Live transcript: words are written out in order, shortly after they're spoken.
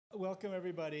Welcome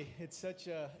everybody. It's such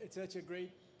a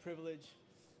great privilege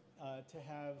to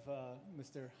have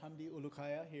Mr. Hamdi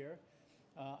Ulukaya here.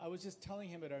 I was just telling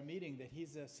him at our meeting that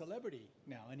he's a celebrity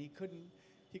now, and he could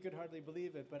hardly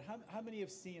believe it. But how many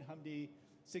have seen Hamdi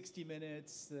 60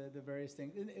 Minutes, the various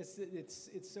things? And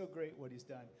it's so great what he's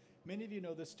done. Many of you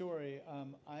know the story.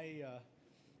 I'm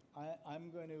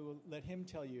going to let him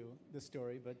tell you the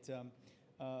story, but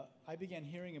I began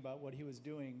hearing about what he was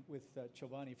doing with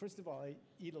Chobani. First of all, I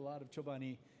eat a lot of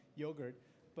Chobani yogurt,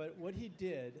 but what he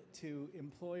did to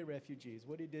employ refugees,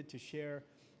 what he did to share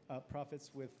profits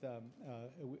with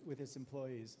his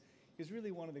employees, is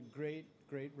really one of the great,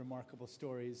 remarkable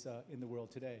stories in the world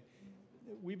today.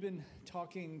 We've been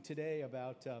talking today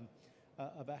about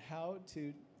how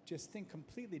to just think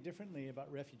completely differently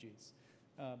about refugees.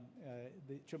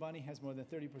 Chobani has more than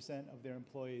 30% of their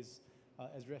employees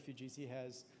as refugees. He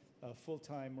has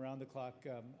full-time, round-the-clock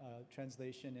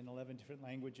translation in 11 different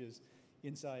languages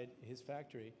inside his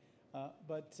factory.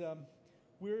 But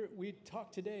we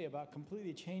talked today about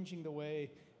completely changing the way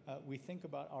we think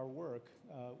about our work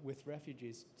with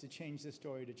refugees, to change the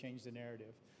story, to change the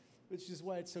narrative, which is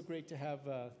why it's so great to have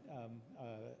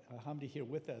Hamdi here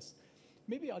with us.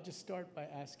 Maybe I'll just start by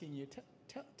asking you,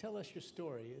 tell us your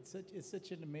story. It's such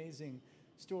an amazing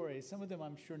story. Some of them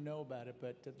I'm sure know about it,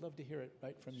 but I'd love to hear it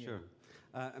right from you. Sure.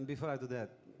 And before I do that,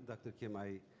 Dr. Kim,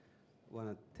 I want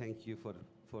to thank you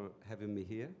for having me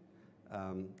here.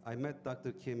 I met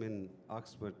Dr. Kim in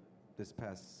Oxford this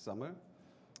past summer,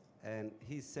 and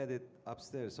he said it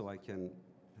upstairs so I can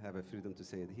have a freedom to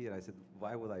say it here. I said,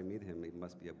 why would I meet him? He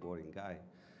must be a boring guy.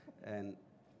 And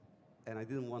I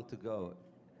didn't want to go.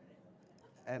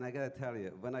 And I gotta tell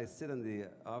you, when I sit in the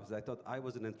office, I thought I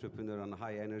was an entrepreneur on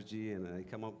high energy, and I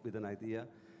come up with an idea.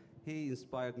 He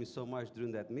inspired me so much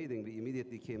during that meeting. We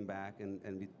immediately came back and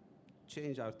we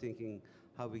changed our thinking,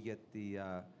 how we get the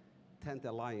 10th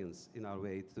Alliance in our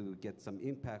way to get some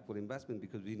impactful investment,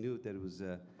 because we knew there was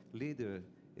a leader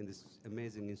in this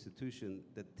amazing institution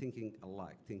that thinking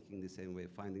alike, thinking the same way,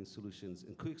 finding solutions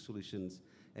and quick solutions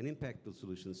and impactful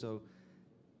solutions. So.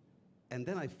 And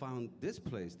then I found this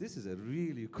place. This is a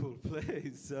really cool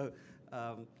place. So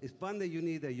it's fun that you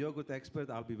need a yogurt expert.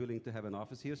 I'll be willing to have an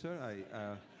office here, sir.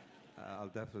 I'll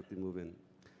definitely move in.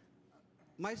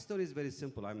 My story is very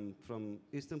simple. I'm from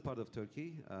eastern part of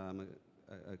Turkey. I'm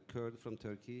a Kurd from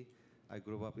Turkey. I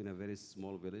grew up in a very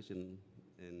small village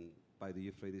by the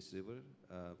Euphrates River.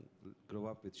 Grew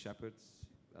up with shepherds,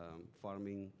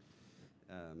 farming,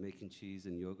 making cheese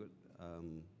and yogurt.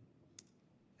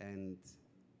 And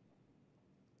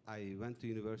I went to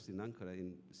university in Ankara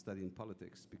studying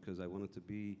politics because I wanted to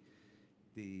be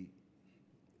the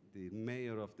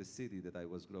mayor of the city that I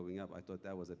was growing up. I thought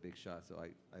that was a big shot, so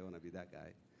I want to be that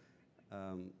guy.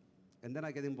 And then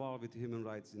I get involved with human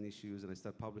rights and issues, and I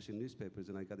start publishing newspapers,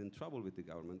 and I got in trouble with the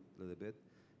government a little bit,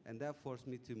 and that forced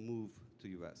me to move to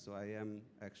US. So I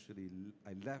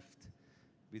left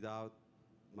without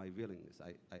my willingness.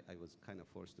 I was kind of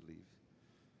forced to leave.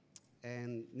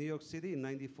 And New York City in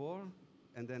 '94,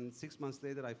 and then 6 months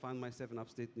later, I found myself in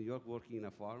upstate New York working in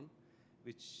a farm,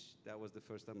 which that was the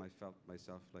first time I felt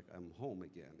myself like I'm home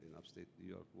again in upstate New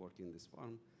York working in this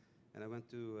farm. And I went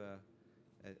to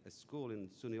a school in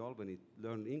SUNY Albany,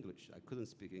 learned English. I couldn't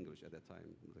speak English at that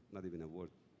time, like not even a word.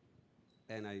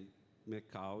 And I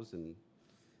milked cows and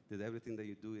did everything that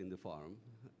you do in the farm.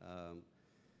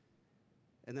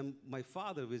 And then my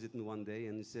father visited me one day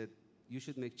and he said, you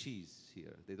should make cheese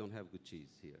here. They don't have good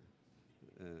cheese here.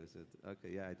 I said,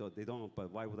 okay, yeah, I thought they don't,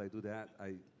 but why would I do that?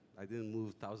 I didn't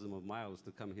move thousands of miles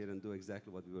to come here and do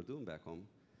exactly what we were doing back home.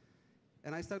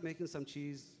 And I started making some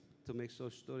cheese to make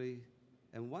short story.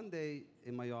 And one day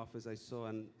in my office, I saw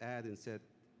an ad and said,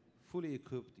 fully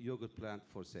equipped yogurt plant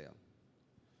for sale.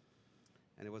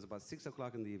 And it was about 6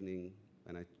 o'clock in the evening,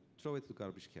 and I throw it to the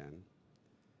garbage can.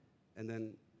 And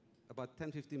then about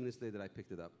 10, 15 minutes later, I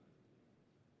picked it up.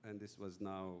 And this was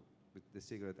now with the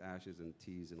cigarette ashes and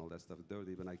teas and all that stuff,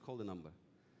 dirty, when I called the number.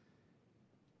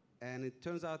 And it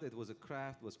turns out it was a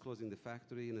Kraft, was closing the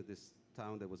factory in this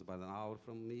town that was about an hour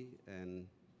from me, and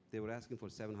they were asking for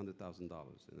 $700,000. And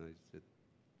I said,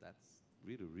 that's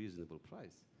really a reasonable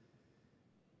price.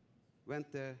 Went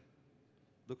there,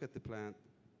 looked at the plant,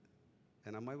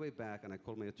 and on my way back, and I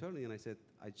called my attorney, and I said,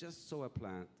 I just saw a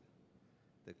plant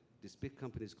that this big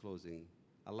company is closing.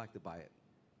 I'd like to buy it.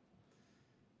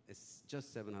 It's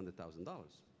just $700,000.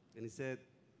 And he said,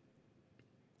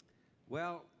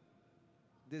 well,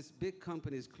 this big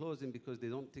company is closing because they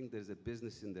don't think there's a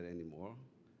business in there anymore.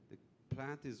 The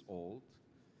plant is old.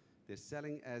 They're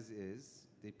selling as is.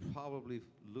 They're probably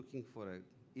looking for an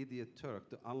idiot Turk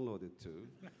to unload it to.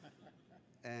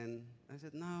 And I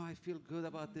said, no, I feel good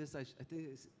about this. I think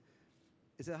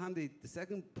he said, Hamdi, the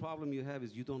second problem you have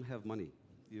is you don't have money.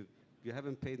 You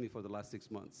haven't paid me for the last 6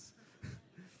 months.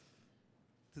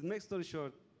 To make story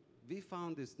short, we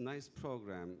found this nice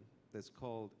program that's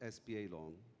called SBA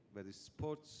loan, where it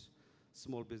supports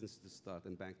small businesses to start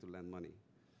and bank to lend money.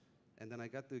 And then I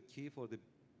got the key for the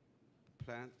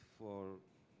plant for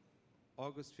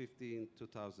August 15,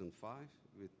 2005.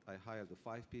 I hired the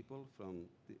 5 people from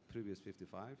the previous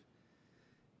 55.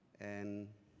 And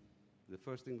the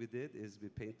first thing we did is we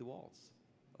paint the walls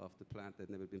of the plant that had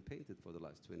never been painted for the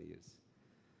last 20 years.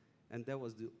 And that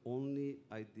was the only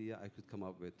idea I could come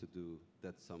up with to do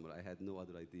that summer. I had no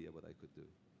other idea what I could do.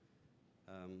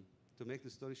 To make the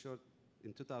story short,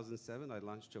 in 2007, I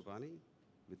launched Chobani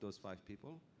with those 5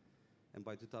 people. And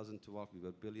by 2012, we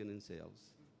were $1 billion in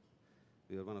sales.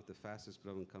 We were one of the fastest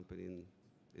growing company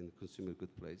in the consumer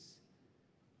good place.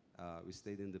 We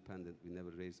stayed independent. We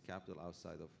never raised capital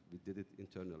outside of, we did it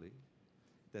internally.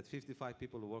 That 55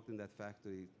 people who worked in that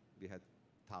factory, we had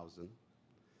 1,000.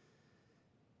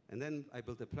 And then I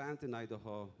built a plant in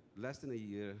Idaho, less than a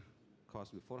year,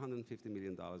 cost me $450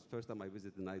 million. First time I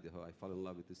visited in Idaho, I fell in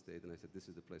love with the state, and I said, this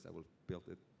is the place I will build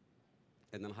it.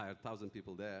 And then hired 1,000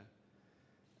 people there.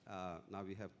 Now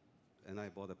we have, and I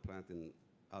bought a plant in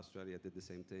Australia, did the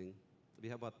same thing. We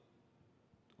have about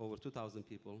over 2,000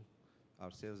 people.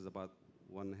 Our sales is about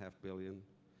 $1.5 billion.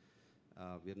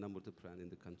 We are number 2 plant in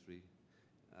the country.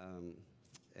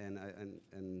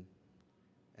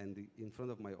 In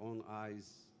front of my own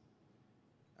eyes,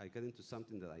 I got into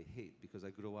something that I hate because I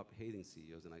grew up hating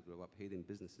CEOs and I grew up hating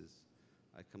businesses.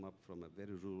 I come up from a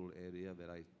very rural area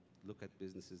where I look at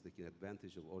businesses taking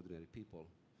advantage of ordinary people.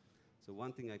 So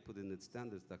one thing I put in the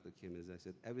standards, Dr. Kim, is I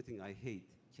said, everything I hate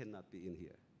cannot be in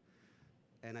here.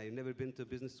 And I've never been to a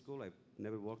business school. I've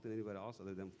never worked in anywhere else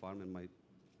other than farm and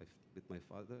with my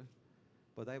father.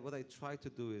 But what I try to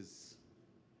do is,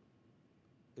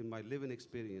 in my living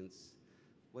experience,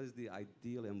 what is the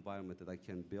ideal environment that I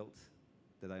can build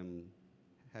that I'm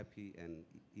happy and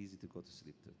easy to go to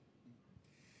sleep to?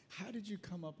 How did you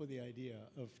come up with the idea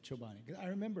of Chobani? 'Cause I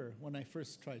remember when I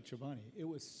first tried Chobani, it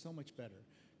was so much better.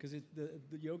 Because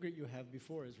the yogurt you have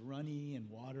before is runny and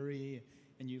watery,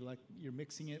 and you're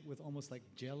mixing it with almost like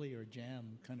jelly or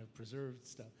jam, kind of preserved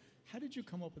stuff. How did you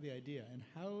come up with the idea, and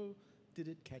how did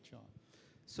it catch on?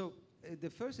 So the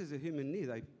first is a human need.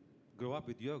 I grew up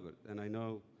with yogurt, and I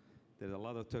know there are a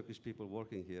lot of Turkish people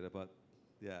working here, but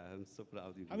yeah, I'm so proud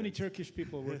of you. How many Turkish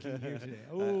people working here today?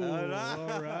 Oh,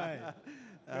 all right.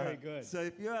 Very good. So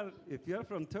if you're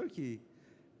from Turkey,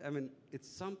 I mean, it's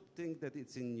something that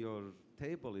it's in your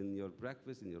table, in your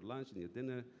breakfast, in your lunch, in your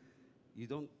dinner. You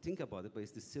don't think about it, but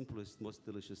it's the simplest, most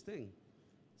delicious thing.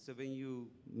 So when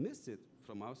you miss it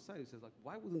from outside, you say, like,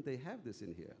 why wouldn't they have this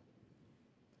in here?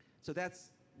 So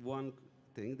that's one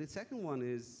thing. The second one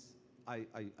is I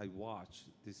watch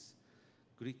this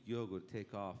Greek yogurt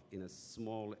take off in a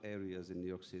small areas in New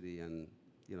York City and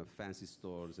fancy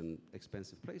stores and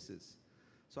expensive places.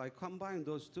 So I combined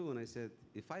those two and I said,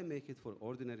 if I make it for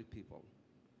ordinary people,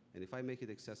 and if I make it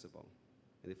accessible,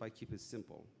 and if I keep it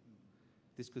simple,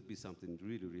 this could be something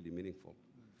really, really meaningful.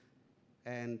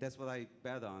 And that's what I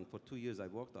bet on. For 2 years I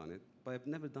worked on it, but I've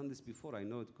never done this before. I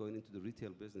know going into the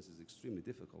retail business is extremely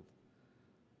difficult.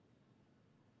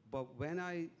 But when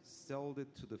I sold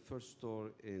it to the first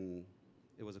store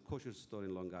it was a kosher store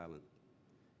in Long Island.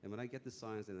 And when I get the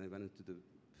signs and I went into the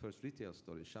first retail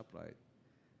store in ShopRite,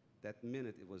 that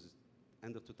minute, it was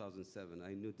end of 2007,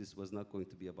 I knew this was not going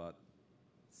to be about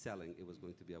selling. It was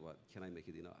going to be about, can I make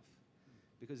it enough?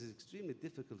 Because it's extremely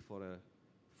difficult for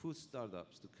food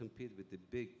startups to compete with the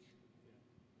big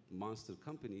monster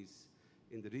companies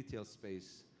in the retail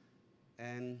space.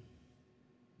 And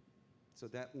so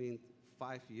that means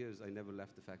 5 years I never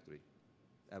left the factory,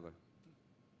 ever.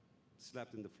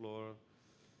 Slept in the floor,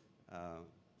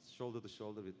 shoulder to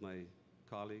shoulder with my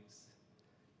colleagues.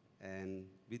 And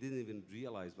we didn't even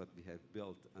realize what we had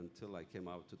built until I came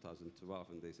out 2012,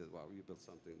 and they said, wow, you built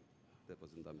something that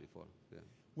wasn't done before. Yeah.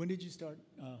 When did you start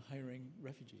hiring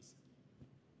refugees?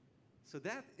 So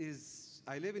that is,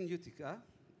 I live in Utica.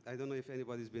 I don't know if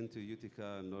anybody's been to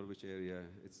Utica, Norwich area.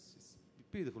 It's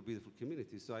a beautiful, beautiful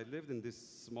community. So I lived in this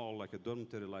small, like a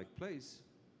dormitory-like place.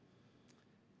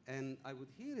 And I would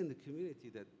hear in the community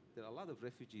that there are a lot of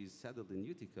refugees settled in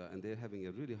Utica, and they're having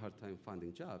a really hard time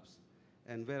finding jobs.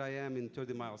 And where I am in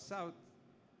 30 miles south,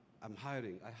 I'm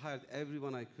hiring. I hired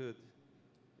everyone I could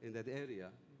in that area.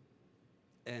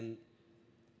 And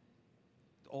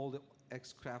all the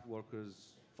ex-craft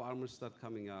workers, farmers start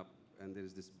coming up, and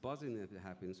there's this buzzing that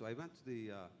happens. So I went to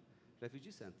the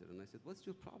refugee center, and I said, what's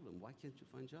your problem? Why can't you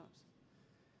find jobs?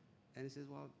 And he says,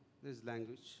 well, there's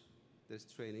language, there's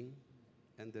training,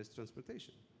 and there's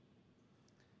transportation.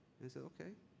 And I said,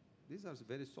 okay, these are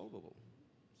very solvable.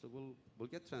 So we'll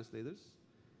get translators,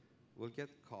 we'll get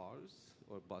cars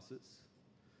or buses,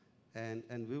 and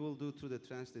we will do through the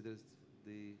translators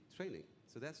the training.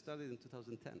 So that started in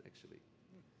 2010, actually.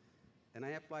 And I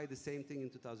applied the same thing in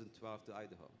 2012 to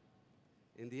Idaho.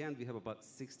 In the end, we have about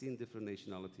 16 different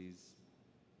nationalities,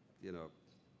 you know,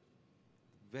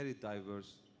 very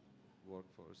diverse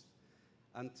workforce.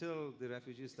 Until the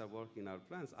refugees started working in our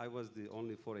plants, I was the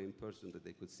only foreign person that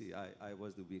they could see. I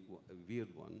was the weird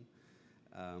one.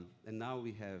 And now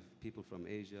we have people from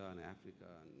Asia and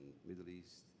Africa and Middle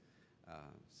East,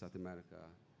 South America,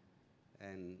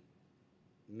 and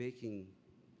making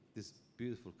this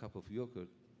beautiful cup of yogurt,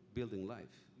 building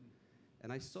life.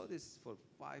 And I saw this for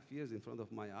 5 years in front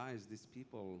of my eyes. These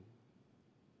people,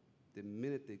 the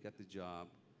minute they got the job,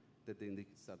 that they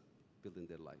start building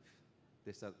their life.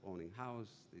 They start owning house,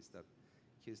 they start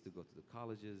kids to go to the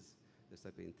colleges, they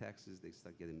start paying taxes, they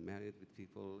start getting married with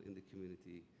people in the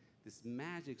community. This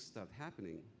magic started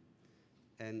happening.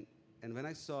 And when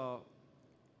I saw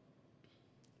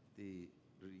the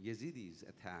Yazidis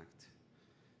attacked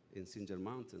in Sinjar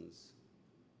Mountains,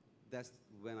 that's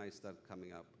when I started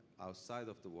coming up outside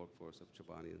of the workforce of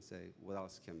Chobani and say, what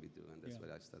else can we do? And that's when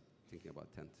I started thinking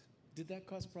about tent. Did that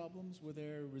cause problems? Were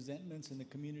there resentments in the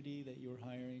community that you were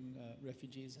hiring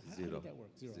refugees? How did that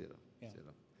work? Zero. Yeah.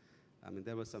 Zero. I mean,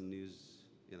 there was some news,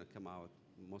 come out.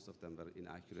 Most of them were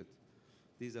inaccurate.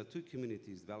 These are two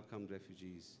communities welcomed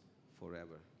refugees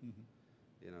forever.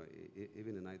 Mm-hmm.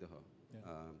 Even in Idaho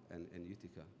and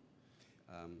Utica.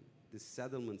 The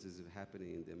settlements is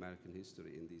happening in the American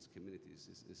history in these communities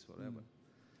is forever.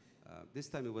 Mm. This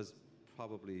time it was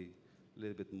probably a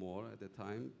little bit more at the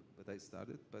time that I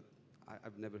started, but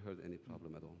I've never heard any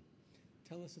problem at all.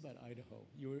 Tell us about Idaho.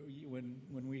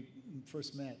 When we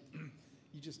first met,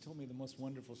 you just told me the most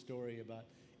wonderful story about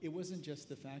it wasn't just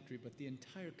the factory, but the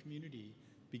entire community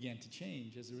began to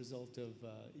change as a result of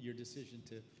your decision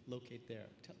to locate there.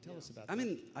 Tell us about that. I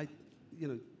mean,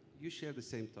 you share the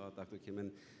same thought, Dr. Kim,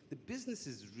 and the business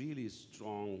is really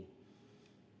strong,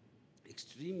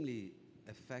 extremely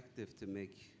effective to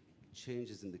make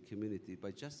changes in the community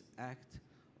by just act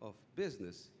of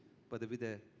business, but with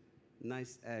a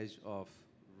nice edge of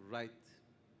right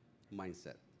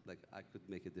mindset, like I could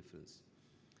make a difference.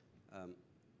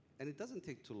 And it doesn't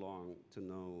take too long to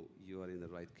know you are in the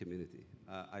right community.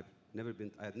 I had never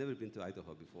been to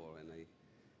Idaho before, and I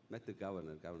met the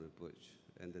Governor Bush,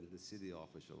 and then the city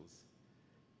officials.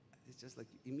 It's just like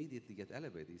you immediately get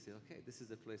elevated. You say, okay, this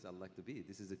is a place I'd like to be.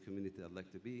 This is a community I'd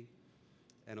like to be.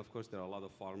 And of course, there are a lot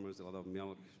of farmers, a lot of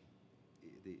milk.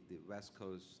 The West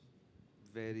Coast,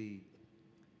 very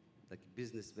like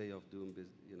business way of doing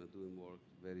doing work,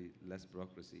 very less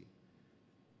bureaucracy.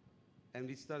 And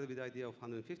we started with the idea of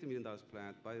 $150 million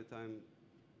plant. By the time,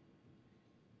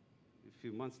 a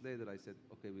few months later, I said,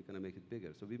 okay, we're going to make it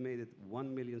bigger. So we made it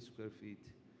 1 million square feet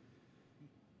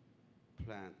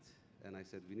plant. And I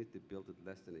said, we need to build it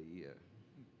less than a year.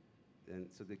 And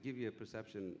so to give you a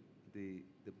perception, the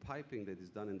piping that is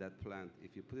done in that plant,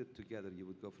 if you put it together, you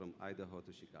would go from Idaho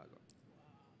to Chicago. Wow.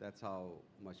 That's how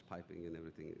much piping and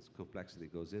everything is, complexity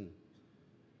goes in.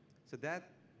 So that,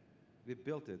 we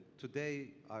built it. Today,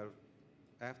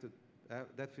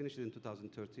 that finished in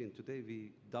 2013. Today,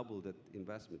 we doubled that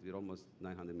investment. We're almost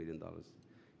 $900 million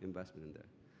investment in there.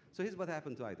 So here's what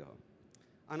happened to Idaho.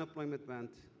 Unemployment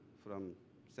went from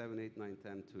 7, 8, 9,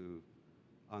 10 to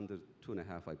under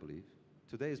 2.5, I believe.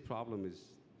 Today's problem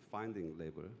is finding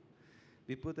labor.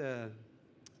 We put the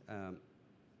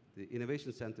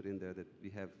innovation center in there that we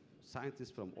have scientists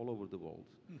from all over the world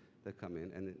that come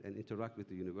in and interact with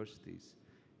the universities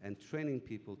and training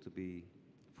people to be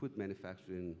food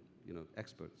manufacturing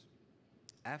experts.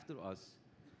 After us,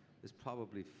 there's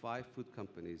probably 5 food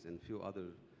companies and a few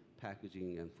other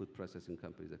packaging and food processing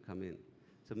companies that come in.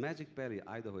 So Magic Valley,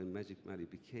 Idaho and Magic Valley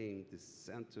became the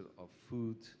center of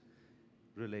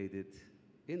food-related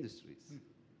industries,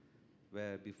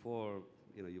 where before,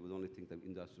 you would only think of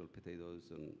industrial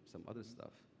potatoes and some other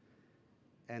stuff.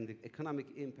 And the economic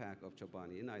impact of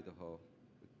Chobani in Idaho,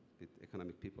 the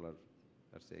economic people are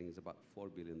saying is about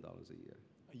 $4 billion a year.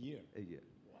 A year? A year.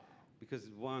 Wow. Because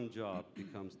one job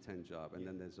becomes 10 jobs, and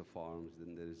then there's the farms,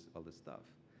 then there's all the stuff.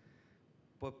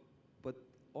 But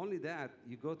only that,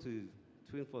 you go to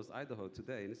Twin Falls, Idaho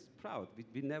today, and it's proud.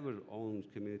 We never own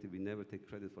community, we never take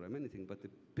credit for anything, but the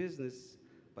business,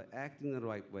 by acting the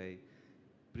right way,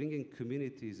 bringing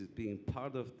communities as being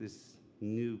part of this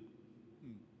new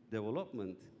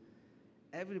development,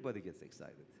 everybody gets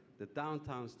excited. The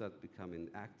downtown starts becoming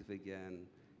active again.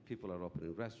 People are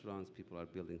opening restaurants, people are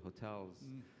building hotels,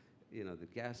 you know, the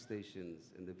gas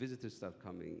stations, and the visitors start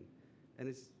coming.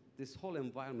 And this whole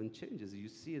environment changes. You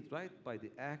see it right by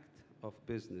the act of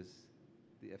business,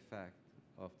 the effect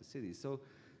of the city. So,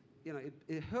 you know,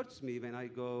 it hurts me when I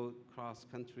go cross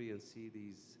country and see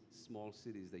these small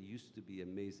cities that used to be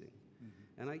amazing.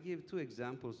 And I give two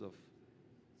examples of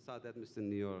South Edmondson,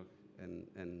 New York,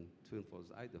 and Twin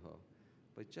Falls, Idaho.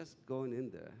 But just going in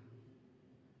there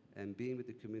and being with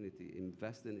the community,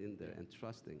 investing in there and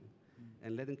trusting,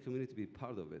 and letting community be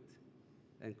part of it,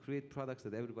 and create products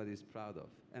that everybody is proud of,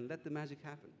 and let the magic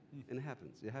happen. And it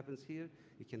happens. It happens here.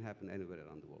 It can happen anywhere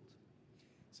around the world.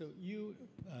 So you,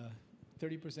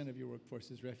 30% of your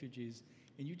workforce is refugees,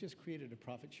 and you just created a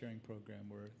profit-sharing program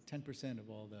where 10% of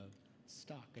all the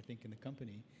stock, I think, in the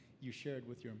company, you shared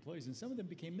with your employees, and some of them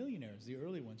became millionaires. The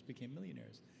early ones became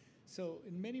millionaires. So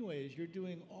in many ways, you're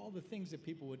doing all the things that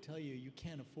people would tell you you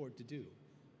can't afford to do.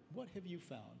 What have you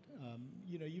found?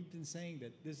 You know, you've been saying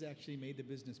that this actually made the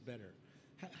business better.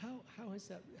 How has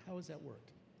that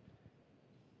worked?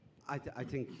 I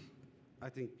think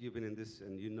you've been in this,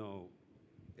 and you know,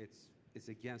 it's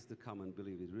against the common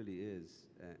belief. It really is,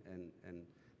 and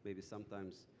maybe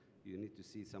sometimes you need to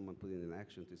see someone put it in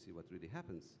action to see what really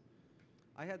happens.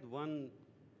 I had one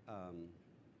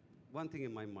thing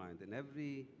in my mind, and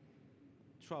every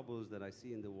troubles that I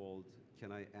see in the world,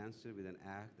 can I answer with an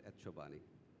act at Chobani?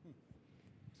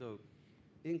 So,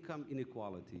 income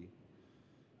inequality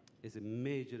is a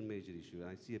major, major issue. And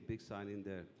I see a big sign in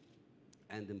there,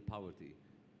 and in poverty.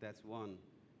 That's one.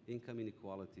 Income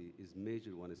inequality is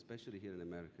major one, especially here in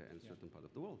America and certain part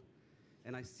of the world.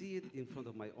 And I see it in front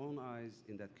of my own eyes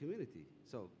in that community.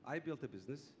 So I built a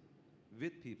business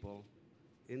with people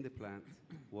in the plant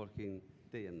working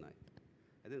day and night.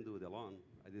 I didn't do it alone,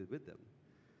 I did it with them.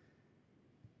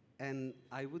 And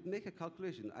I would make a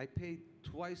calculation. I paid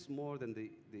twice more than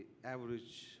the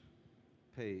average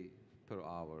pay per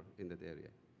hour in that area.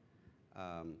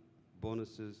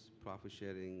 Bonuses, profit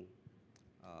sharing,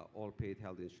 all paid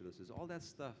health insurances, all that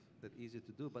stuff that's easy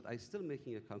to do, but I still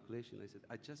making a calculation. I said,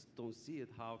 I just don't see it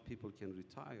how people can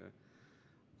retire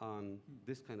on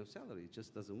this kind of salary. It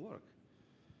just doesn't work.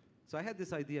 So I had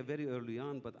this idea very early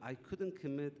on, but I couldn't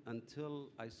commit until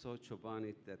I saw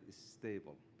Chobani that is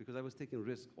stable, because I was taking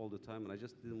risks all the time, and I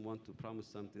just didn't want to promise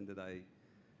something that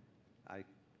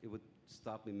it would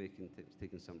stop me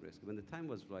taking some risk. When the time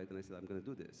was right, and I said, I'm going to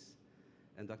do this,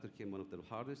 and Dr. Kim, one of the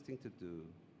hardest things to do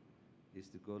is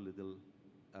to go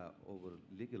over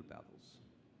legal battles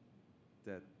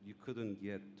that you couldn't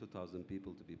get 2,000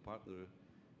 people to be partner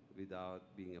without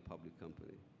being a public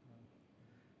company.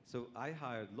 So I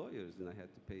hired lawyers, and I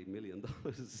had to pay $1 million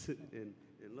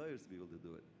in lawyers to be able to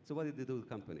do it. So what did they do with the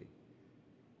company?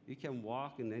 You can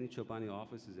walk in any Chobani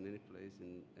offices in any place,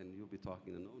 and you'll be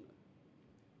talking to an owner.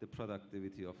 The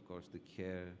productivity, of course, the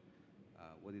care,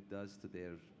 what it does to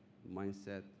their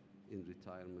mindset in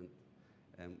retirement.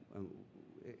 And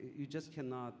you just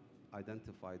cannot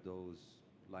identify those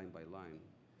line by line.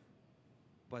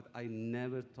 But I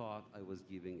never thought I was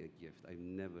giving a gift. I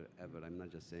never, ever. I'm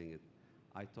not just saying it.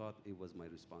 I thought it was my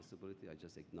responsibility. I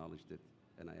just acknowledged it,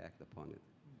 and I act upon it.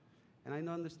 And I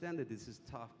understand that this is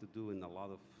tough to do in a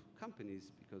lot of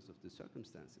companies because of the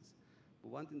circumstances.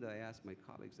 But one thing that I ask my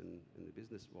colleagues in the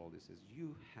business world is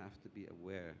you have to be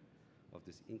aware of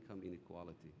this income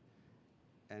inequality.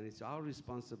 And it's our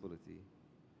responsibility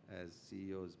as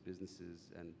CEOs, businesses,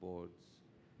 and boards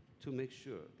to make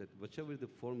sure that whichever the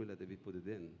formula that we put it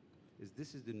in,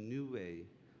 this is the new way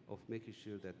of making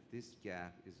sure that this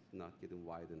gap is not getting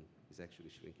widened, is actually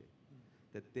shrinking.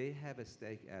 That they have a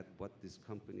stake at what these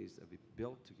companies that we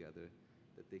built together,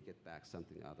 that they get back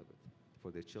something out of it for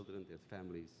their children, their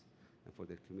families, and for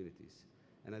their communities.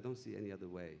 And I don't see any other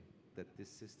way that this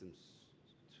system's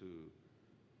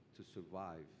to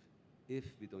survive if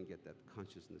we don't get that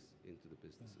consciousness into the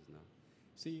businesses now.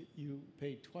 So you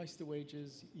pay twice the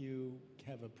wages, you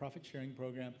have a profit-sharing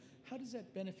program. How does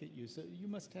that benefit you? So you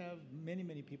must have many,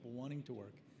 many people wanting to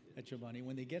work at Chobani.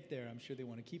 When they get there, I'm sure they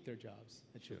want to keep their jobs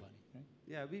at Chobani, right?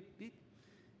 Yeah,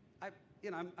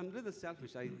 I'm a little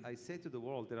selfish. I say to the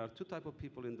world, there are two types of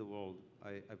people in the world.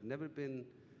 I've never been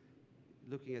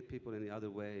looking at people any other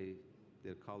way,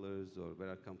 their colors or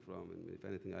where I come from, and if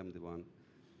anything, I'm the one.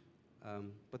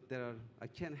 But I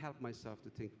can't help myself to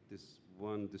think this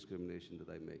one discrimination that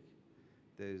I make.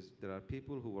 There are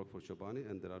people who work for Chobani,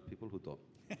 and there are people who don't.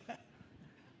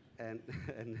 and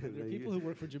there are people who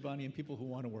work for Chobani and people who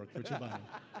want to work for Chobani.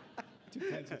 Two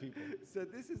kinds of people. So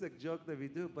this is a joke that we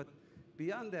do, but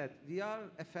beyond that, we are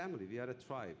a family. We are a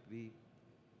tribe. We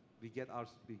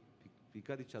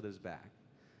got each other's back,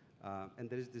 and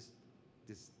there is this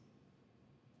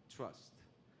trust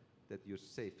that you're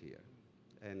safe here.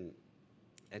 And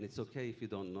it's okay if you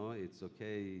don't know. It's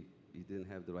okay you didn't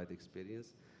have the right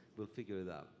experience. We'll figure it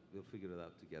out. We'll figure it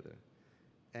out together.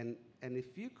 And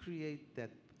if you create that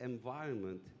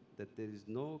environment that there is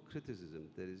no criticism,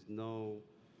 there is no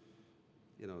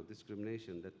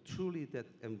discrimination, that truly that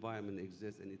environment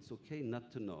exists and it's okay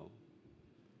not to know,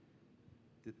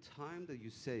 the time that you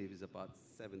save is about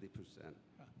 70%.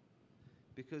 Huh.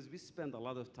 Because we spend a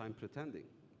lot of time pretending,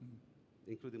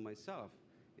 including myself,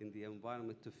 in the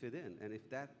environment to fit in. And if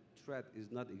that threat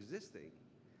is not existing,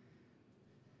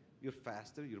 you're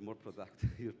faster, you're more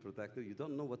productive, you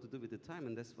don't know what to do with the time.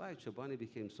 And that's why Chobani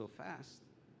became so fast,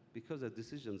 because the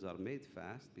decisions are made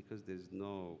fast, because there's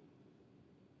no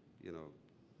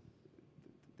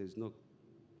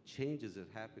changes that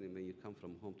are happening when you come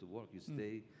from home to work. You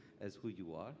stay as who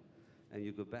you are, and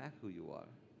you go back who you are.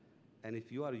 And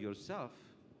if you are yourself,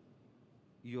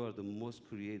 you are the most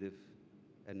creative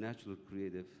and natural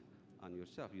creative on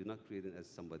yourself. You're not creating as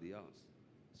somebody else.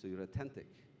 So you're authentic.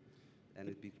 And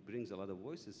it brings a lot of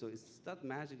voices. So it's that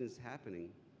magic is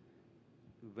happening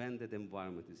when that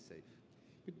environment is safe.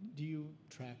 But do you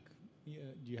track, do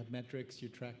you have metrics, you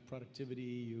track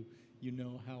productivity, you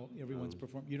know how everyone's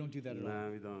performing? You don't do that at all? No,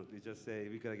 we don't. We just say,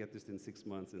 we got to get this in 6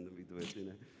 months, and then we do it,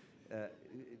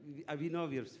 we know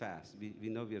we're fast. We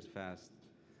know we're fast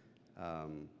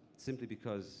simply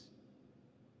because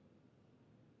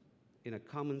in a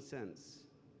common sense,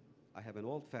 I have an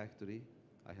old factory.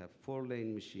 I have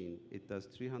 4-lane machine. It does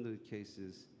 300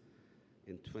 cases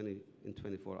in 12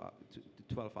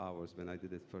 hours when I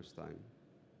did it first time.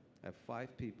 I have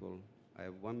 5 people. I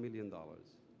have $1 million.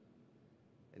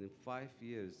 And in 5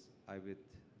 years, I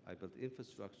built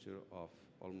infrastructure of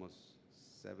almost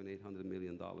 $700–800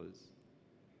 million.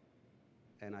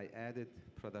 And I added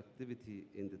productivity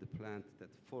into the plant that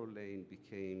 4-lane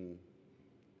became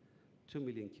 2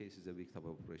 million cases a week type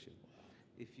of operation.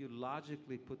 If you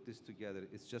logically put this together,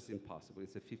 it's just impossible.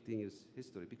 It's a 15 years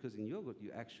history, because in yogurt,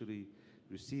 you actually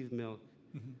receive milk,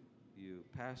 you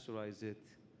pasteurize it,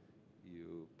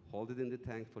 you hold it in the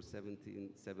tank for 7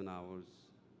 hours,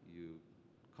 you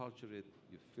culture it,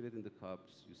 you fill it in the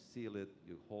cups, you seal it,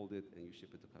 you hold it, and you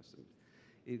ship it to customers.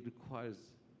 It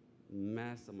requires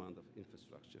mass amount of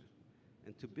infrastructure.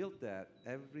 And to build that,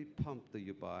 every pump that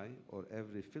you buy or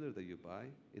every filler that you buy,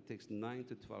 it takes 9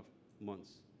 to 12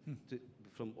 months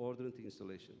from ordering to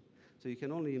installation. So you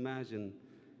can only imagine,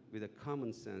 with a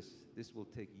common sense, this will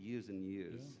take years and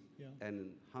years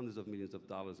and hundreds of millions of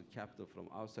dollars of capital from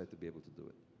outside to be able to do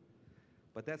it.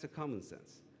 But that's a common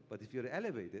sense. But if you're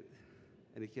elevated,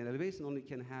 and elevation only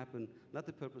can happen, not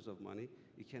the purpose of money,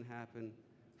 it can happen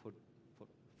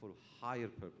for higher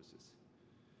purposes.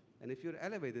 And if you're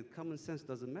elevated, common sense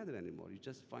doesn't matter anymore. You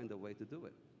just find a way to do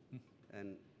it.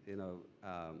 And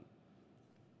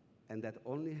and that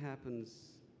only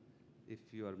happens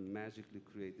if you are magically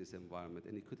create this environment.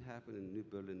 And it could happen in New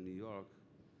Berlin, New York,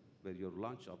 where your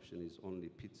lunch option is only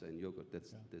pizza and yogurt.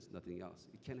 There's nothing else.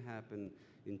 It can happen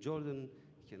in Jordan.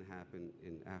 It can happen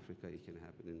in Africa. It can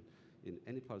happen in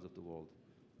any parts of the world.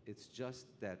 It's just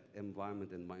that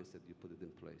environment and mindset you put it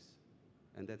in place.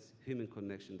 And that's human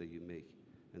connection that you make.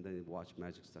 And then you watch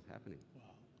magic start happening.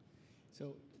 Wow.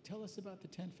 So tell us about the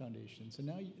Tent Foundation. So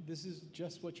now this is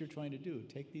just what you're trying to do.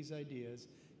 Take these ideas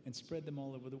and spread them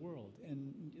all over the world.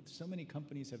 And so many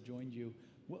companies have joined you.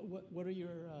 What are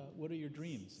your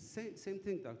dreams? Same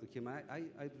thing, Dr. Kim. I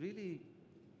really,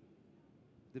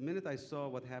 the minute I saw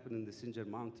what happened in the Sinjar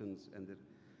Mountains, and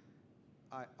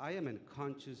I am a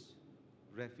conscious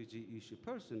refugee issue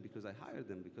person because I hired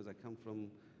them, because I come from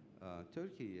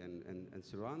Turkey and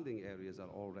surrounding areas are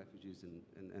all refugees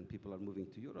and people are moving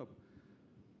to Europe.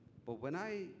 But when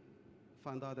I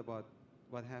found out about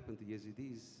what happened to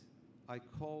Yazidis, I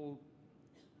called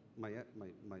my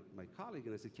colleague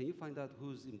and I said, can you find out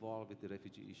who's involved with the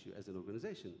refugee issue as an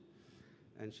organization?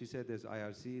 And she said, there's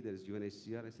IRC, there's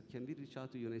UNHCR. I said, can we reach out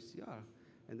to UNHCR?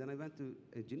 And then I went to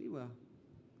Geneva.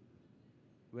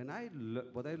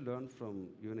 What I learned from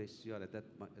UNHCR at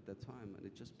that time, and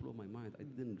it just blew my mind. I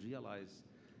didn't realize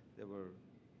there were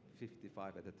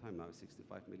 55 at the time, now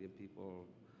 65 million people,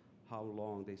 how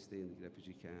long they stay in the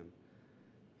refugee camp.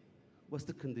 What's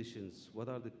the conditions? What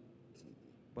are the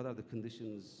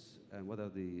conditions, and what are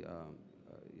the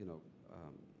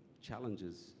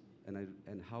challenges,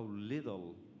 and how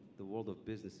little the world of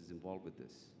business is involved with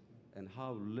this, and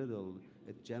how little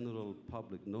a general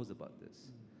public knows about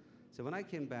this. So when I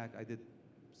came back, I did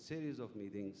a series of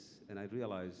meetings, and I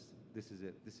realized this is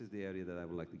it. This is the area that I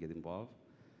would like to get involved.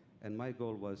 And my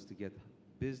goal was to get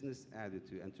business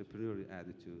attitude, entrepreneurial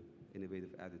attitude,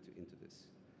 innovative attitude into this.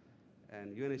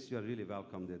 And UNHCR really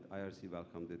welcomed it, IRC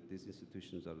welcomed it. These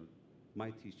institutions are my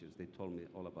teachers. They told me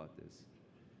all about this.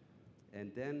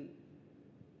 And then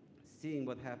seeing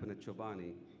what happened at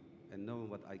Chobani and knowing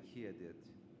what IKEA did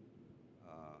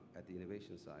at the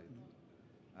innovation side,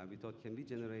 we thought, can we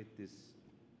generate this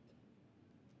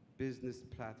business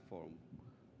platform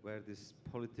where this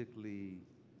politically,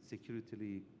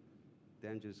 security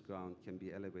dangerous ground can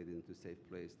be elevated into a safe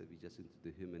place that we just into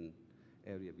the human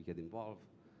area we get involved.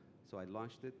 So I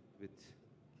launched it with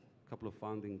a couple of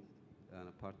founding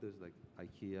partners like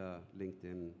IKEA,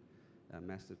 LinkedIn,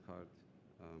 MasterCard.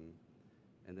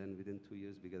 And then within 2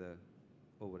 years, we get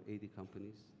over 80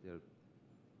 companies. They're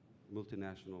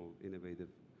multinational, innovative,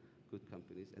 good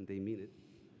companies, and they mean it.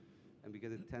 And we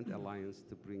get a 10th alliance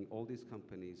to bring all these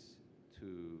companies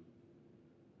to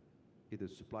either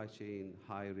supply chain,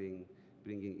 hiring,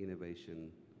 bringing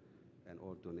innovation, and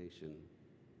or donation,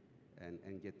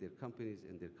 and get their companies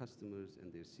and their customers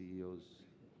and their CEOs'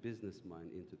 business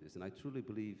mind into this. And I truly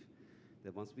believe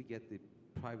that once we get the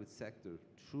private sector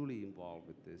truly involved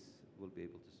with this, we'll be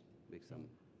able to make some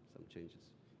changes.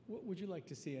 What would you like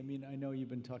to see? I mean, I know you've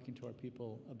been talking to our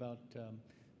people about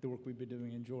the work we've been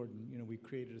doing in Jordan. You know, we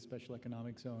created a special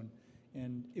economic zone,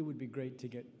 and it would be great to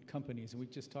get companies. And we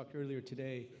just talked earlier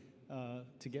today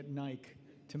to get Nike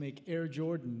to make Air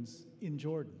Jordans in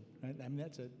Jordan. Right? I mean,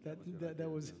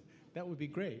 that would be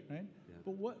great, right? Yeah.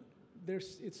 But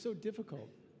it's so difficult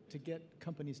to get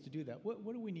companies to do that. What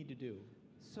do we need to do?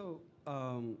 So,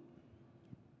 I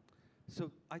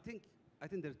think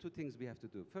there are two things we have to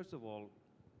do. First of all,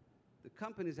 the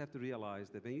companies have to realize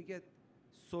that when you get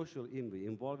social envy,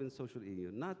 involved in social envy,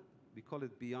 we call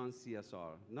it beyond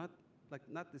CSR, not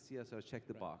the CSR check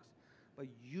the box, but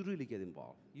you really get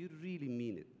involved. You really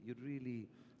mean it.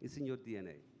 It's in your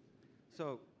DNA.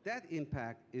 So that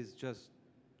impact is just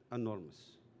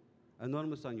enormous.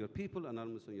 Enormous on your people,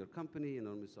 enormous on your company,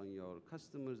 enormous on your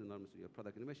customers, enormous on your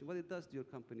product innovation. What it does to your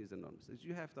company is enormous.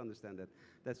 You have to understand that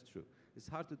that's true. It's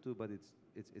hard to do, but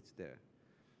it's there.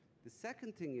 The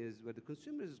second thing is where the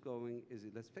consumer is going is,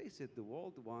 let's face it, the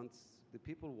world wants, the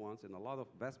people wants, and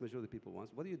vast majority of the people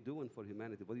wants, what are you doing for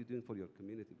humanity? What are you doing for your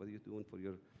community? What are you doing for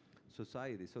your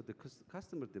society? So the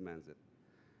customer demands it.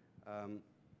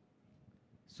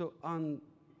 So on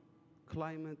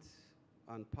climate,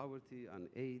 on poverty, on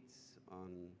AIDS,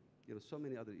 on so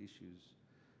many other issues,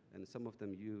 and some of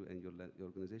them you and your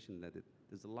organization led it,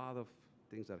 there's a lot of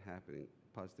things that are happening,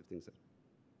 positive things.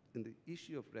 And the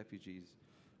issue of refugees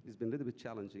has been a little bit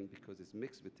challenging because it's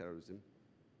mixed with terrorism,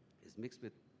 it's mixed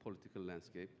with political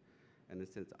landscape, and in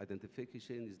sense,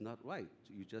 identification is not right.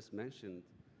 You just mentioned,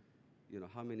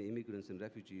 how many immigrants and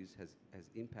refugees has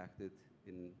impacted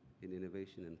in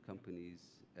innovation and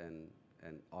companies and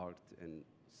art and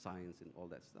science and all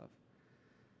that stuff.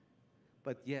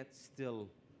 But yet, still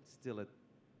a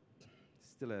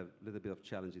little bit of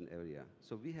challenging area.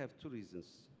 So we have two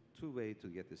ways to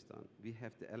get this done. We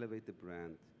have to elevate the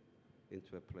brand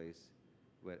into a place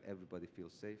where everybody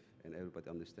feels safe and everybody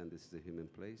understands this is a human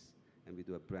place, and we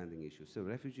do a branding issue. So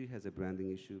refugee has a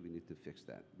branding issue. We need to fix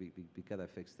that. We gotta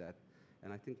fix that.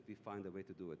 And I think we find a way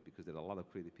to do it because there are a lot of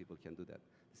creative people can do that.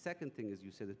 The second thing is,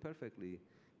 you said it perfectly,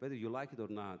 whether you like it or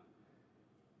not,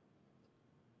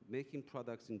 making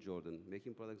products in Jordan,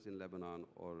 making products in Lebanon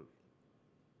or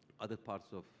other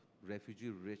parts of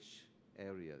refugee-rich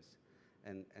areas,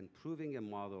 and proving a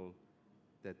model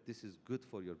that this is good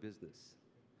for your business,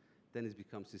 then it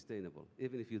becomes sustainable.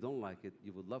 Even if you don't like it,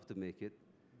 you would love to make it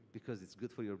because it's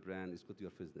good for your brand, it's good to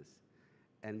your business.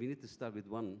 And we need to start with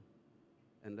one,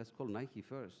 and let's call Nike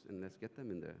first, and let's get them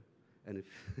in there. And if,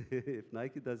 if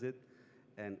Nike does it,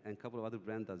 and a couple of other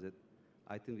brands does it,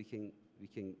 I think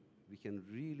we can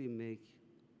really make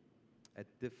a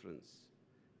difference,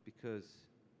 because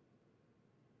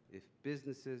if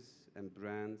businesses and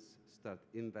brands start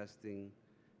investing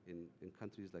in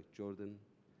countries like Jordan,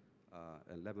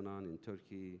 and Lebanon, in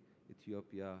Turkey,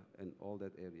 Ethiopia, and all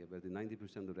that area where the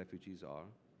 90% of the refugees are,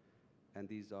 and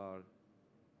these are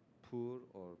poor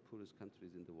or poorest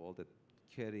countries in the world that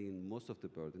carrying most of the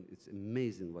burden. It's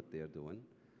amazing what they are doing.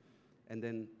 And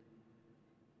then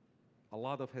a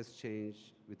lot has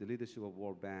changed with the leadership of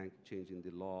World Bank, changing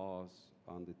the laws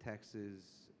on the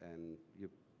taxes, and you're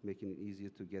making it easier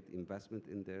to get investment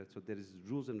in there. So there is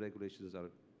rules and regulations are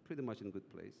pretty much in a good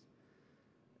place.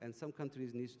 And some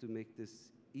countries need to make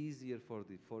this easier for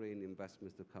the foreign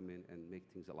investments to come in and make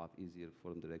things a lot easier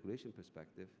from the regulation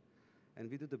perspective. And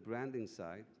we do the branding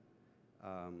side.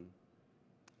 I'm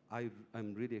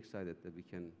really excited that we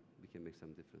can make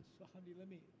some difference. So Hamdi,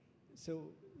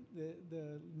 so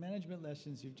the management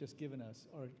lessons you've just given us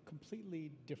are completely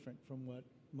different from what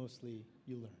mostly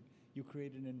you learn. You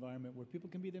create an environment where people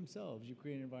can be themselves. You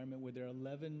create an environment where there are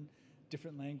 11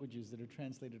 different languages that are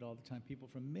translated all the time, people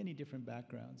from many different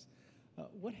backgrounds.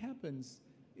 What happens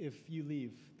if you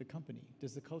leave the company?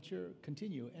 Does the culture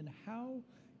continue? And how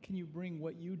can you bring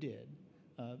what you did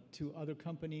to other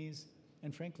companies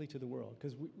and frankly to the world?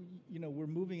 Because we're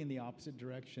moving in the opposite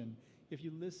direction. If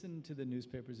you listen to the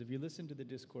newspapers, if you listen to the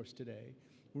discourse today,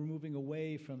 we're moving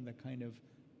away from the kind of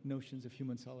notions of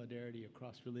human solidarity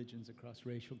across religions, across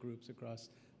racial groups, across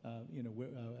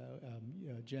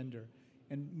gender,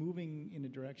 and moving in a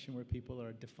direction where people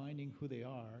are defining who they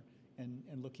are and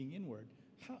looking inward.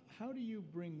 How do you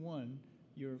bring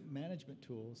your management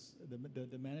tools,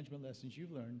 the management lessons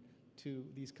you've learned to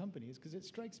these companies? Because it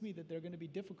strikes me that they're going to be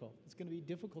difficult. It's going to be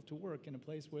difficult to work in a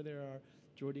place where there are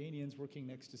Jordanians working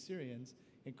next to Syrians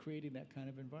and creating that kind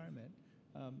of environment.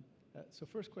 So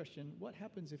first question, what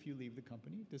happens if you leave the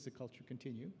company? Does the culture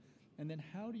continue? And then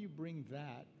how do you bring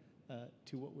that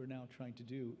to what we're now trying to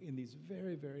do in these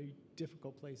very, very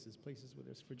difficult places where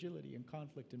there's fragility and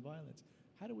conflict and violence?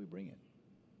 How do we bring it?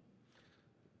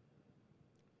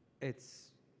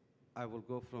 I will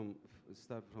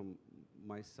start from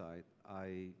my side.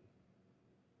 I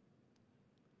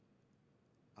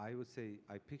would say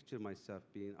I picture myself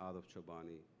being out of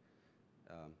Chobani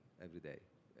every day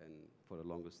and for the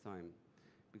longest time,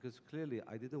 because clearly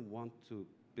I didn't want to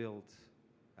build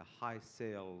a high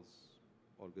sales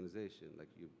organization, like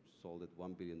you sold at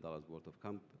 $1 billion worth of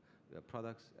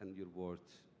products and you're worth,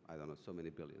 I don't know, so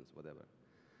many billions, whatever.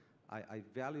 I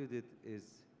valued it is,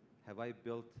 have I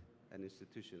built an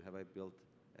institution? Have I built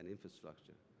an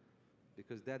infrastructure?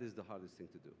 Because that is the hardest thing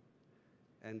to do.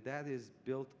 And that is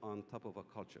built on top of a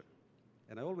culture.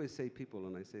 And I always say people,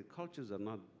 and I say cultures are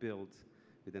not built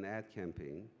with an ad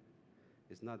campaign.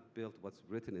 It's not built what's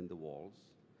written in the walls.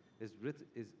 It's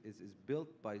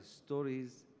built by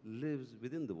stories, lives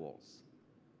within the walls.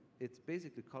 It's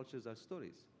basically cultures are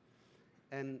stories.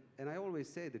 And I always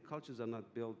say the cultures are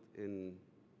not built in,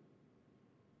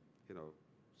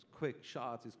 quick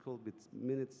shots. It's called with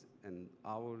minutes and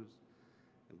hours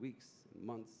and weeks and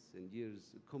months and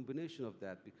years. A combination of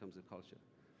that becomes a culture.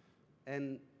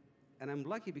 And I'm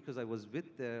lucky because I was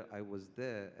there,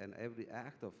 and every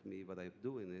act of me, what I'm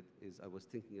doing it, is I was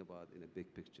thinking about in a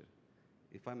big picture.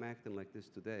 If I'm acting like this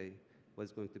today,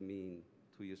 what's going to mean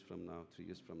 2 years from now, 3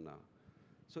 years from now?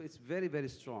 So it's very, very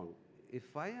strong.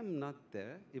 If I am not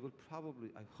there, it will probably,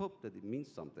 I hope that it means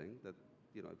something, that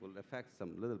it will affect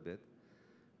some little bit.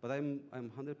 But I'm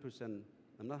 100%,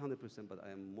 I'm not 100%, but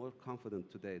I am more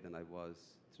confident today than I was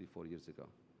 3-4 years ago,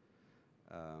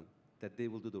 that they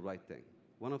will do the right thing.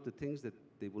 One of the things that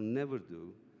they will never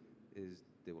do is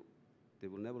they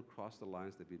will never cross the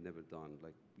lines that we've never done,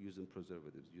 like using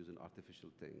preservatives, using artificial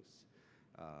things,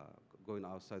 going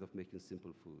outside of making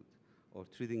simple food, or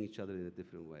treating each other in a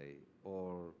different way,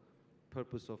 or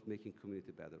purpose of making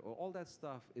community better, or all that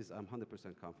stuff is I'm 100%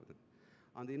 confident.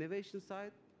 On the innovation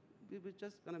side, we're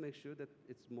just going to make sure that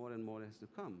it's more and more has to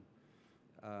come.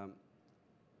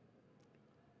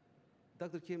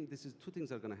 Dr. Kim, two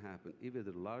things are going to happen. Either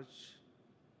the large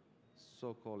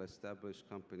so-called established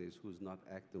companies who's not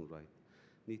acting right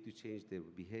need to change their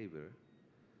behavior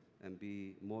and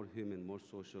be more human, more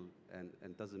social,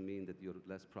 and doesn't mean that you're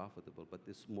less profitable, but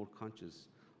they're more conscious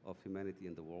of humanity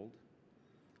in the world,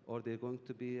 or they're going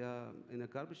to be in a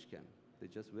garbage can. They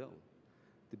just will.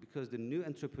 Because the new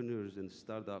entrepreneurs and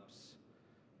startups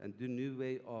and the new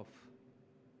way of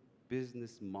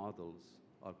business models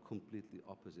are completely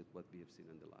opposite what we have seen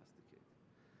in the last decade.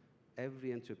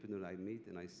 Every entrepreneur I meet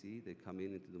and I see, they come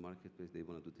into the marketplace, they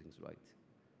want to do things right.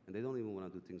 And they don't even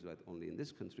want to do things right only in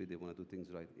this country, they want to do things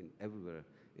right everywhere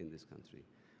in this country.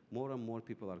 More and more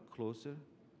people are closer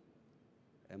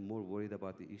and more worried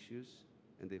about the issues,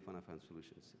 and they want to find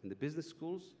solutions. In the business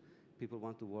schools, people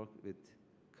want to work with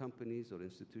companies or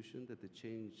institutions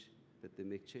that they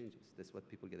make changes. That's what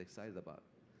people get excited about.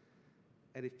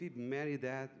 And if we marry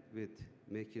that with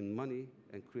making money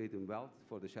and creating wealth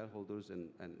for the shareholders and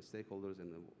stakeholders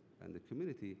and the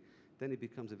community, then it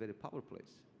becomes a very powerful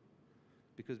place.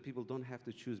 Because people don't have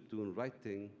to choose doing the right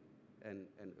thing and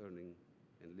earning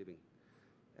and living.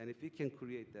 And if we can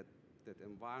create that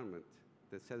environment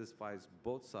that satisfies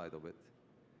both sides of it,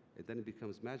 then it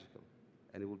becomes magical.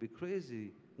 And it will be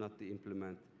crazy not to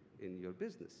implement in your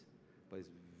business. But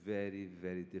it's very,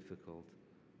 very difficult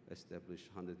to establish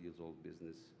 100-year-old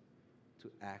business to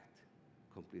act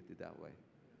completely that way.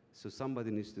 So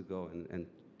somebody needs to go and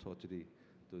totally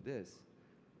do this.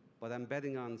 But I'm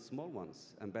betting on small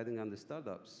ones. I'm betting on the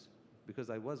startups because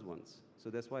I was once. So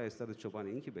that's why I started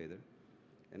Chobani Incubator.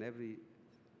 And every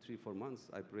 3-4 months,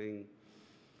 I bring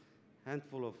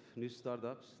handful of new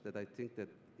startups that I think that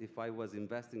if I was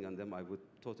investing on them, I would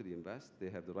totally invest. They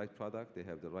have the right product, they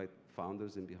have the right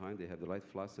founders in behind, they have the right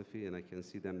philosophy, and I can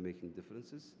see them making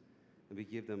differences. And we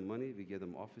give them money, we give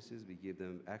them offices, we give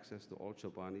them access to all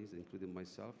Chobanis, including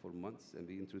myself, for months, and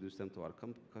we introduce them to our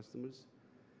customers.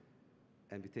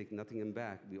 And we take nothing in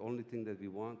back. The only thing that we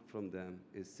want from them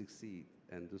is succeed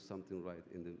and do something right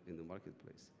in the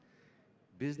marketplace.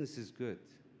 Business is good.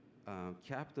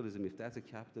 Capitalism, if that's a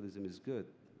capitalism, is good.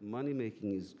 Money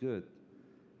making is good,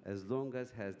 as long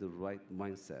as has the right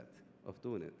mindset of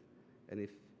doing it. And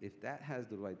if that has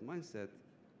the right mindset,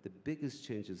 the biggest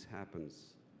changes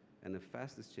happens, and the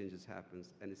fastest changes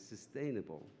happens, and it's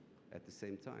sustainable at the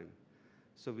same time.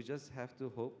 So we just have to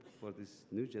hope for this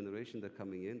new generation that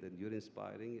coming in, that you're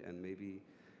inspiring, and maybe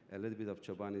a little bit of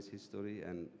Chobani's history,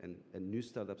 and new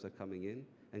startups are coming in,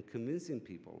 and convincing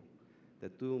people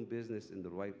that doing business in the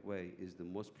right way is the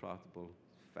most profitable,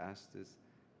 fastest,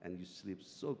 and you sleep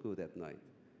so good at night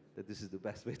that this is the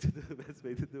best way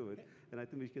to do it. And I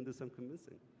think we can do some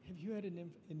convincing. Have you had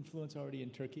an influence already in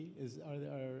Turkey?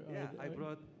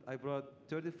 I brought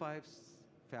 35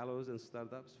 fellows and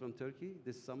startups from Turkey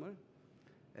this summer.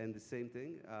 And the same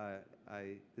thing,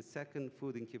 the second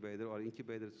food incubator or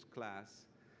incubators class,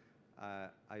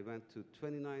 I went to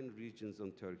 29 regions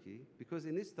on Turkey, because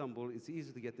in Istanbul, it's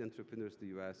easy to get the entrepreneurs to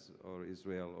the US or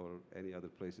Israel or any other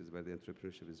places where the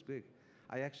entrepreneurship is big.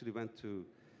 I actually went to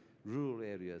rural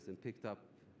areas and picked up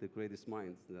the greatest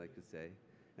minds, that I could say.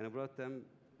 And I brought them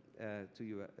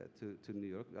to New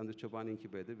York on the Chobani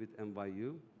incubator with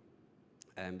NYU.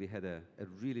 And we had a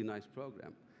really nice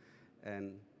program.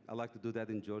 And I like to do that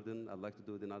in Jordan. I like to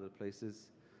do it in other places.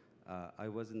 I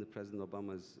was in the President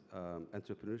Obama's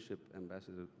entrepreneurship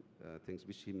ambassador things,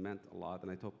 which he meant a lot.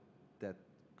 And I hope that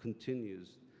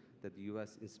continues, that the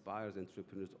US inspires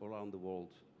entrepreneurs all around the world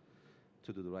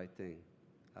to do the right thing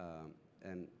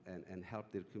and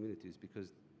help their communities,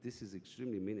 because this is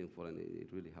extremely meaningful and it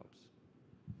really helps.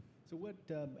 So what,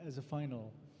 as a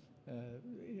final,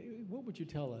 what would you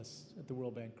tell us at the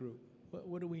World Bank Group?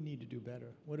 What do we need to do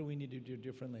better? What do we need to do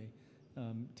differently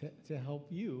to help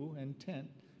you and Tent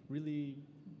really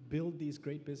build these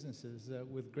great businesses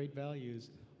with great values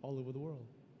all over the world?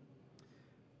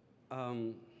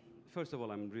 First of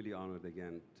all, I'm really honored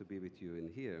again to be with you in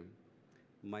here.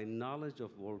 My knowledge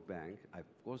of World Bank, of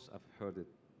course, I've heard it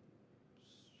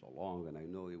so long, and I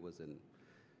know it was a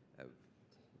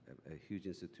huge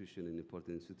institution, an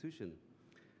important institution,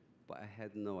 but I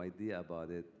had no idea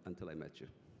about it until I met you.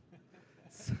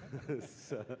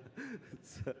 So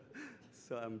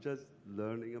I'm just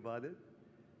learning about it,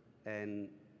 and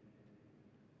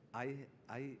I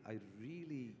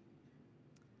really,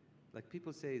 like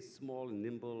people say small,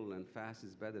 nimble, and fast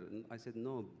is better. And I said,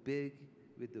 no, big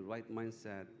with the right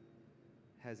mindset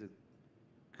has a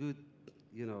good,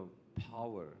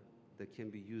 power that can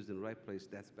be used in the right place.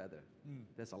 That's better.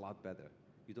 That's a lot better.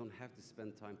 You don't have to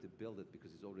spend time to build it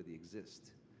because it already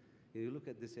exists. You look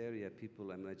at this area,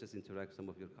 people, I just interact with some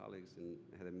of your colleagues and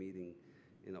had a meeting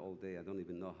all day. I don't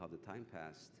even know how the time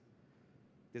passed.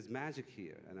 There's magic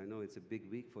here, and I know it's a big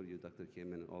week for you, Dr.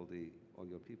 Kim, and all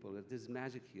your people. There's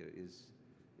magic here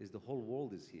is the whole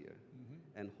world is here,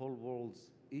 and whole world's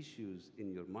issues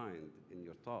in your mind, in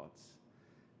your thoughts,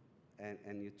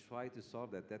 and you try to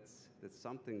solve that. That's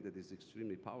something that is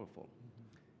extremely powerful,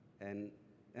 and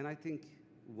I think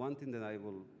one thing that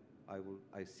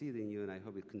I see it in you, and I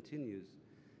hope it continues,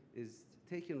 is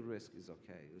taking risk is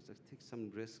okay. It's just take some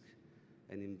risk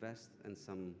and invest in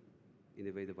some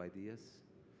innovative ideas,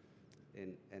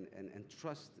 and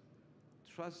trust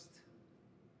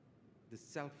the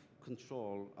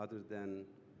self-control other than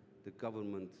the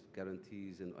government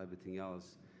guarantees and everything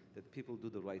else, that people do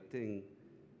the right thing,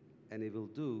 and it will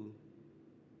do,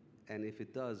 and if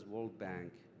it does, World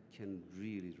Bank can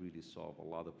really, really solve a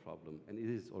lot of problems, and it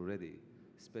is already,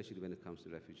 especially when it comes to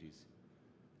refugees.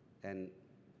 And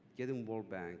getting World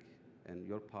Bank and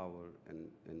your power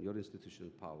and your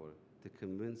institutional power to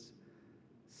convince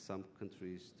some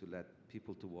countries to let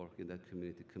people to work in that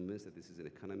community, convince that this is an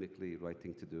economically right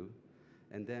thing to do,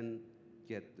 and then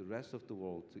get the rest of the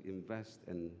world to invest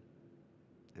and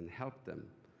help them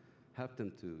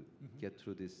to get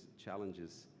through these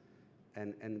challenges,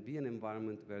 and be an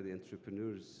environment where the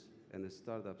entrepreneurs and the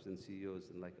startups and CEOs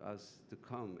and like us to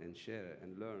come and share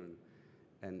and learn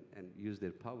and use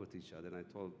their power to each other. And I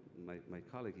told my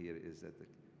colleague here is that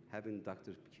having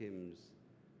Dr. Kim's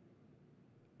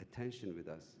attention with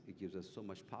us, it gives us so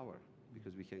much power,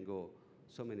 because we can go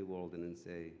so many world and then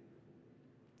say,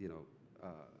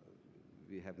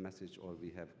 we have message or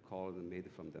we have called and made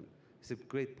it from them. It's a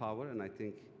great power, and I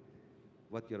think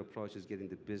what your approach is getting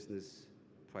the business,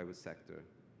 private sector,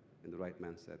 and the right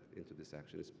mindset into this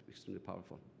action is extremely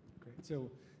powerful. Great. So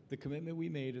the commitment we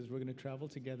made is we're going to travel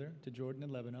together to Jordan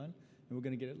and Lebanon, and we're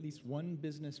going to get at least one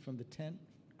business from the tent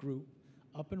group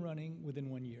up and running within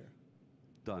 1 year.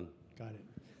 Done. Got it.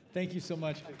 Thank you so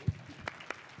much.